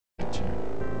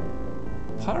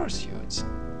parachutes.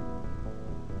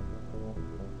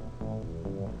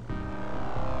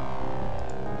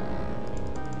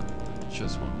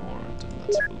 Just one more, and then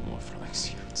let's build more flying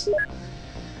suits.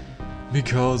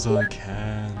 Because I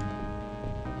can.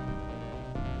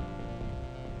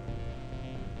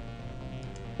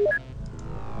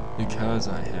 Because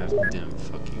I have the damn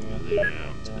fucking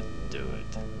helium to do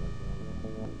it.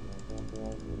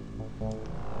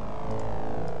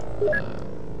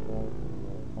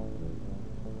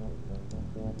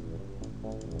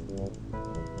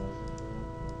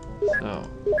 So,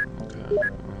 okay,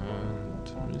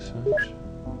 and research.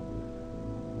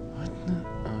 What? No,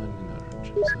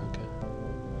 okay.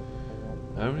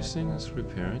 Everything is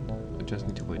repaired. I just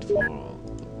need to wait for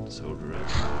soldier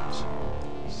reactors.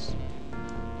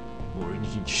 More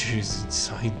engineers and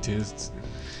scientists.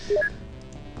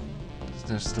 Is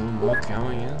there still more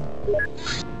coming in?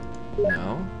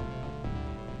 No?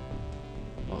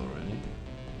 Already?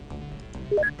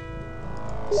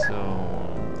 So,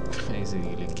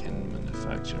 basically can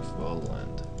manufacture full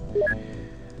and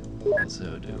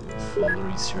also do full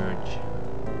research.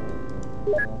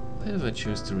 Why do I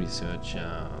choose to research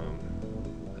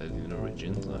alien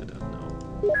origins? I don't know.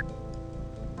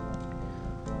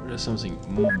 There's something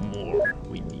more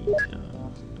we need.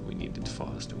 We need it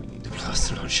fast. We need the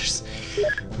blast launchers.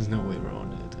 There's no way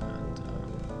around it.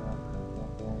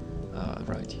 And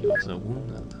right, he was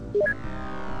wounded.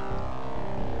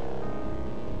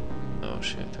 Oh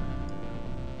shit!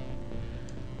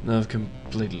 Now I've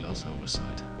completely lost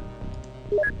oversight.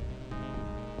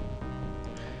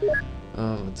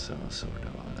 Oh, let's sort out.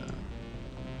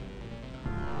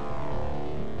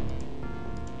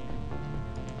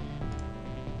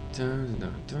 Dun,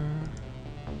 dun, dun.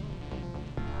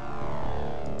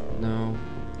 No,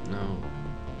 no.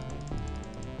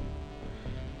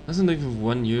 Doesn't even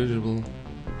one usable.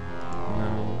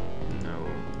 No, no,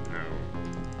 no.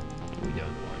 We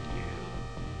don't want you.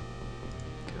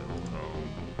 Go home.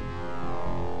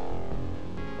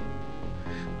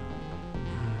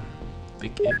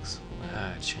 Big X?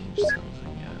 Ah, changed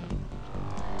something,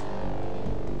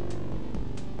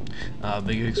 yeah.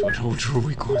 Big X were ultra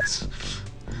weak ones.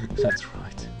 That's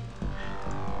right.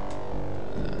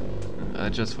 I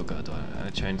just forgot, I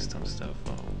changed some stuff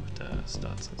with the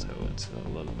stats and so it's a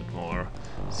little bit more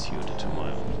suited to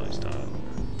my own playstyle.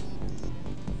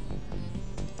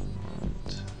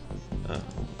 And,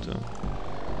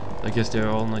 I guess they're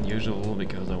all not usual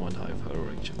because I want high power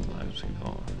reach and life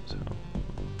power, so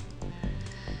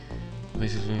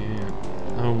basically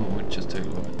I would just take a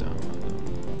look at them.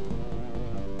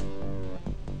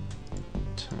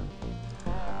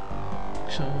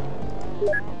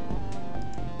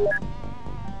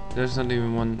 There's not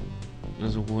even one.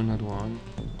 There's a wounded one.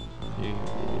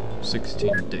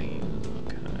 16 days.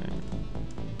 Okay.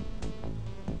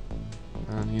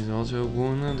 And he's also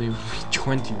wounded.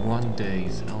 21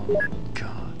 days. Oh my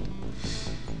god.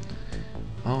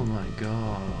 Oh my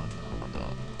god.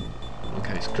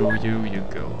 Okay, screw you. You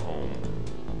go home.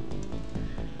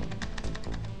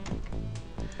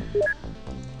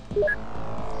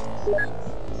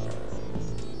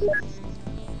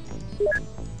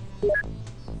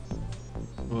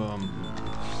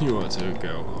 You want to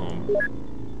go home?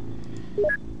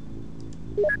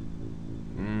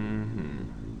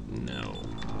 No.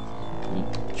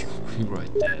 We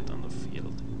right dead on the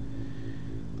field.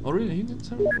 Oh really? He did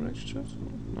some extra shots?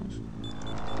 Nice.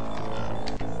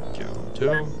 Go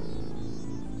to.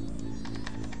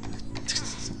 This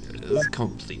is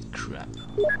complete crap.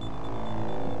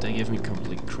 They give me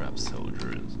complete crap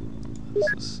soldiers.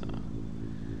 This is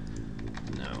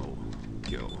no.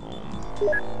 Go home.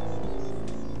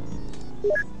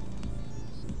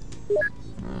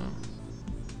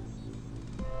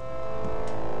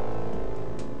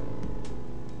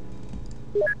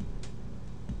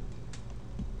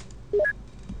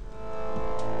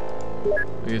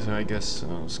 Okay, so I guess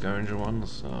Scavenger 1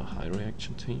 is a high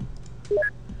reaction team.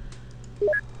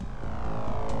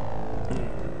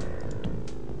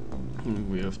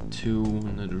 We have 2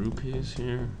 Nadrukis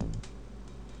here,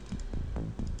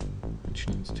 which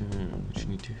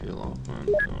need to heal up and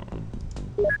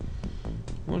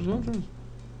more soldiers.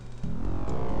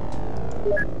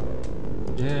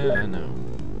 Yeah, I know.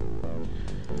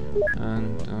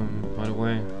 And by the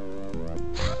way,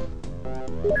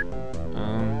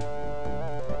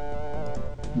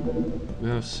 we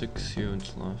have 6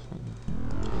 units left.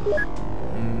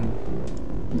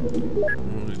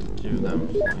 We'll give them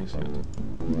flying suit.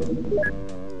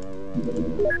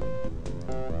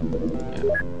 Yeah,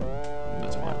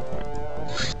 that's my point.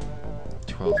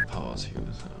 12 power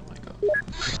suits, oh my god.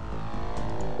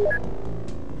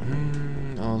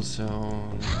 also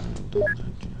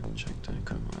don't check the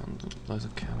equipment, laser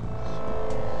cannons.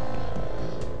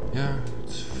 Yeah,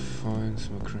 it's fine.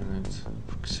 Smoke grenades,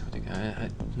 exotic. I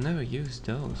never used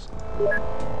those.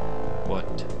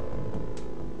 What?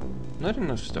 Not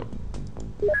enough stuff.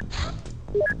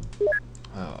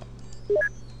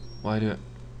 Why do I?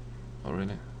 Oh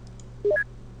really?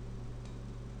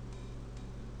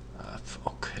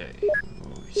 Okay.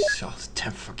 Oh, we saw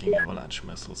 10 fucking avalanche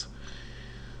missiles.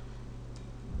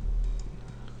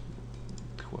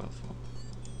 12.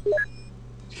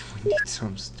 We need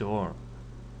some store.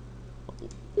 Oh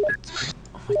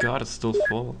my god, it's still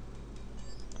full.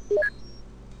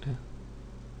 Yeah.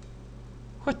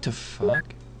 What the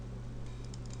fuck?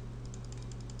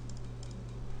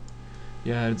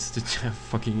 Yeah, it's the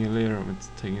fucking helium. It's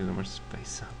taking so much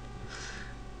space up.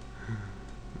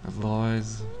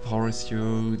 Alloys,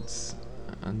 parachutes,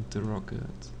 and the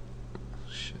rockets.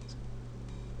 Oh, shit.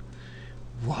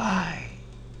 Why?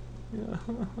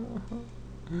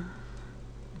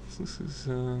 This is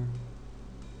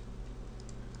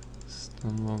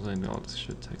Stonewalls. I know this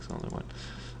shit takes only one.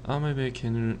 Oh, maybe I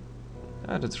can.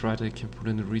 Ah, that's right. I can put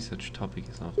in the research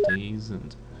topics of these,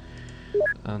 and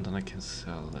then I can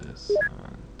sell this.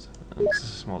 And this is a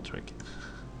small trick.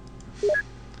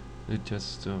 It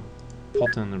just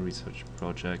put in the research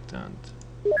project, and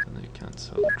then you can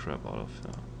sell the crap out of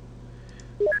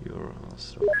your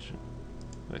storage,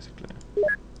 basically.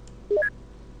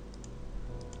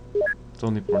 It's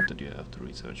only important that you have the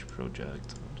research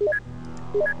project.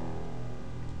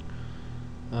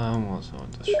 Also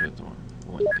the shit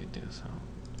when did this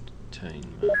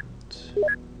entertainment,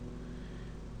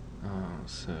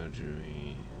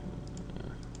 surgery.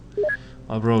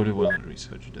 I probably will not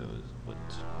research those, but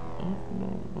oh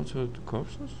no, also the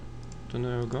corpses. Then they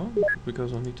are gone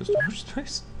because I need the storage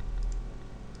space.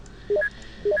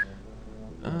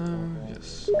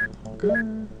 Yes. Okay.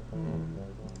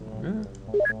 Okay.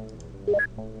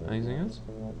 Anything else?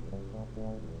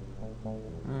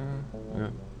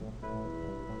 Yeah.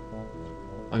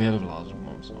 I get a lot of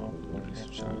months on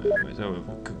research anyways. I have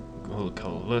a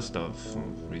whole list of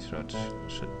research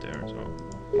shit there, so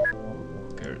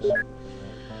who cares?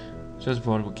 Just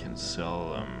what we can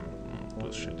sell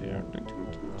this shit here.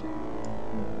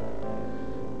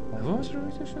 Have I also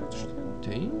researched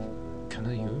Dave? Can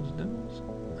I use those?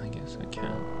 I guess I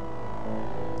can.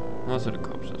 Also the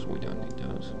corpses, we don't need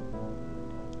those.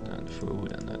 And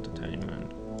food and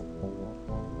entertainment.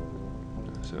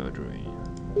 Surgery.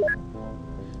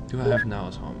 Do I have now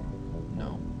some?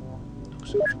 No. No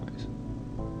search space.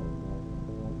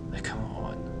 Hey, come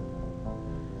on.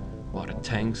 Well, the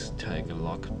tanks take a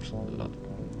lot.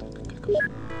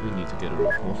 We need to get rid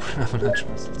of more avalanche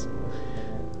missiles.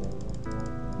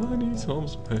 I need some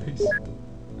space.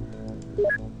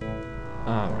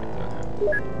 Ah, right,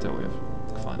 okay. So we have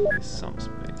finally some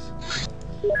space.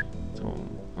 So,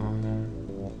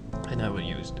 I never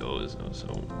used those, so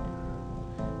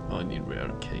I need rare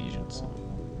occasions. So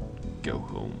go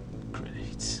home,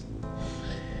 grenades.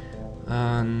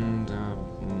 And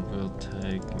we'll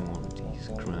take one of these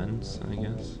grants, I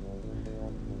guess.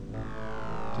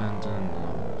 And then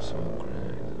some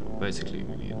grenades. Basically,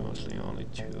 we need mostly only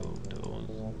 2 of those.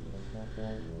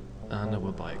 And I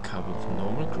will buy a couple of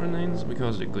normal grenades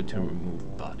because they're good to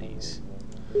remove bodies.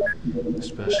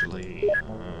 Especially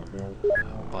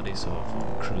bodies of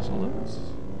cruisers.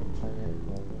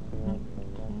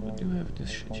 We do have this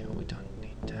shit here, we don't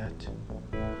need that.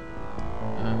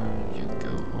 You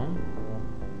go home.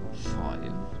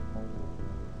 5.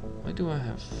 Why do I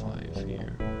have 5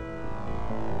 here?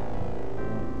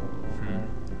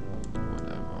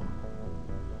 Whatever.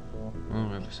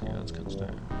 Well, everything else can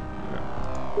stay.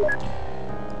 Yeah.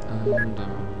 And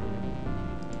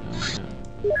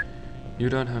yeah. You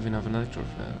don't have enough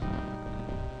electroflares.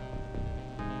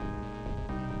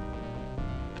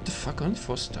 What the fuck? Only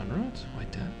 4 stun rods? Why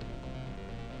that?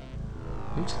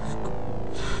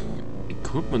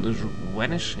 Equipment is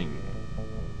vanishing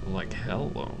like hell.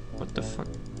 Though. What the fuck?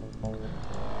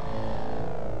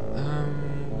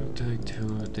 We'll take 2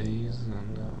 of these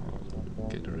and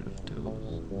get rid of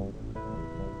those.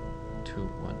 2,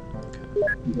 1. Okay.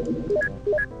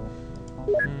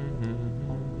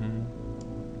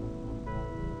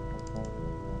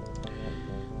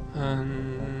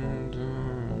 And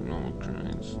normal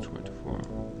grenades 24.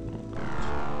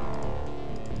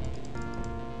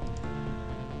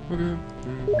 Okay.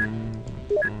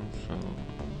 So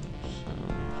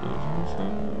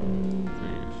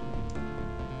please.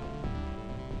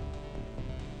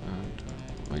 And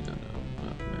I don't know,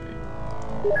 maybe.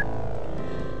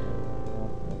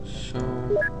 So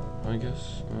I guess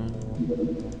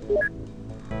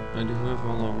I do have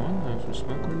all I want. I have some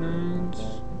smoke grenades,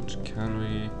 which can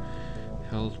be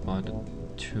held by the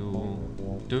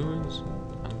 2 dudes,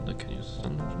 and I can use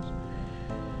stun launchers.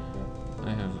 I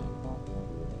have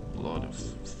a lot of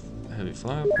heavy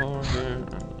firepower here,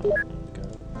 and okay.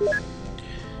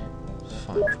 It's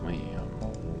fine for me.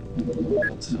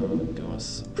 Let's do a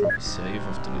proper save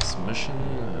after this mission,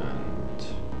 and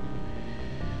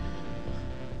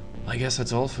I guess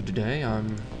that's all for today.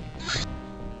 I'm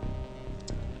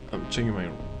checking my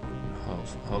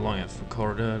how long I've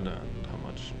recorded and how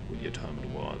much video time it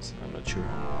was. I'm not sure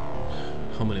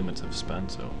how many minutes I've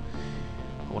spent, so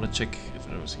I want to check if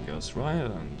everything goes right,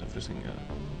 and if everything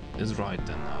is right,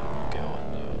 then I'll go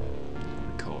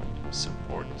and record some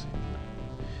more.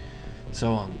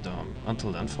 So, and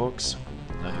until then, folks,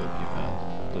 I hope you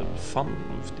had a little fun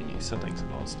with the settings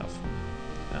and all that stuff.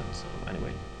 And so,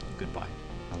 anyway, goodbye.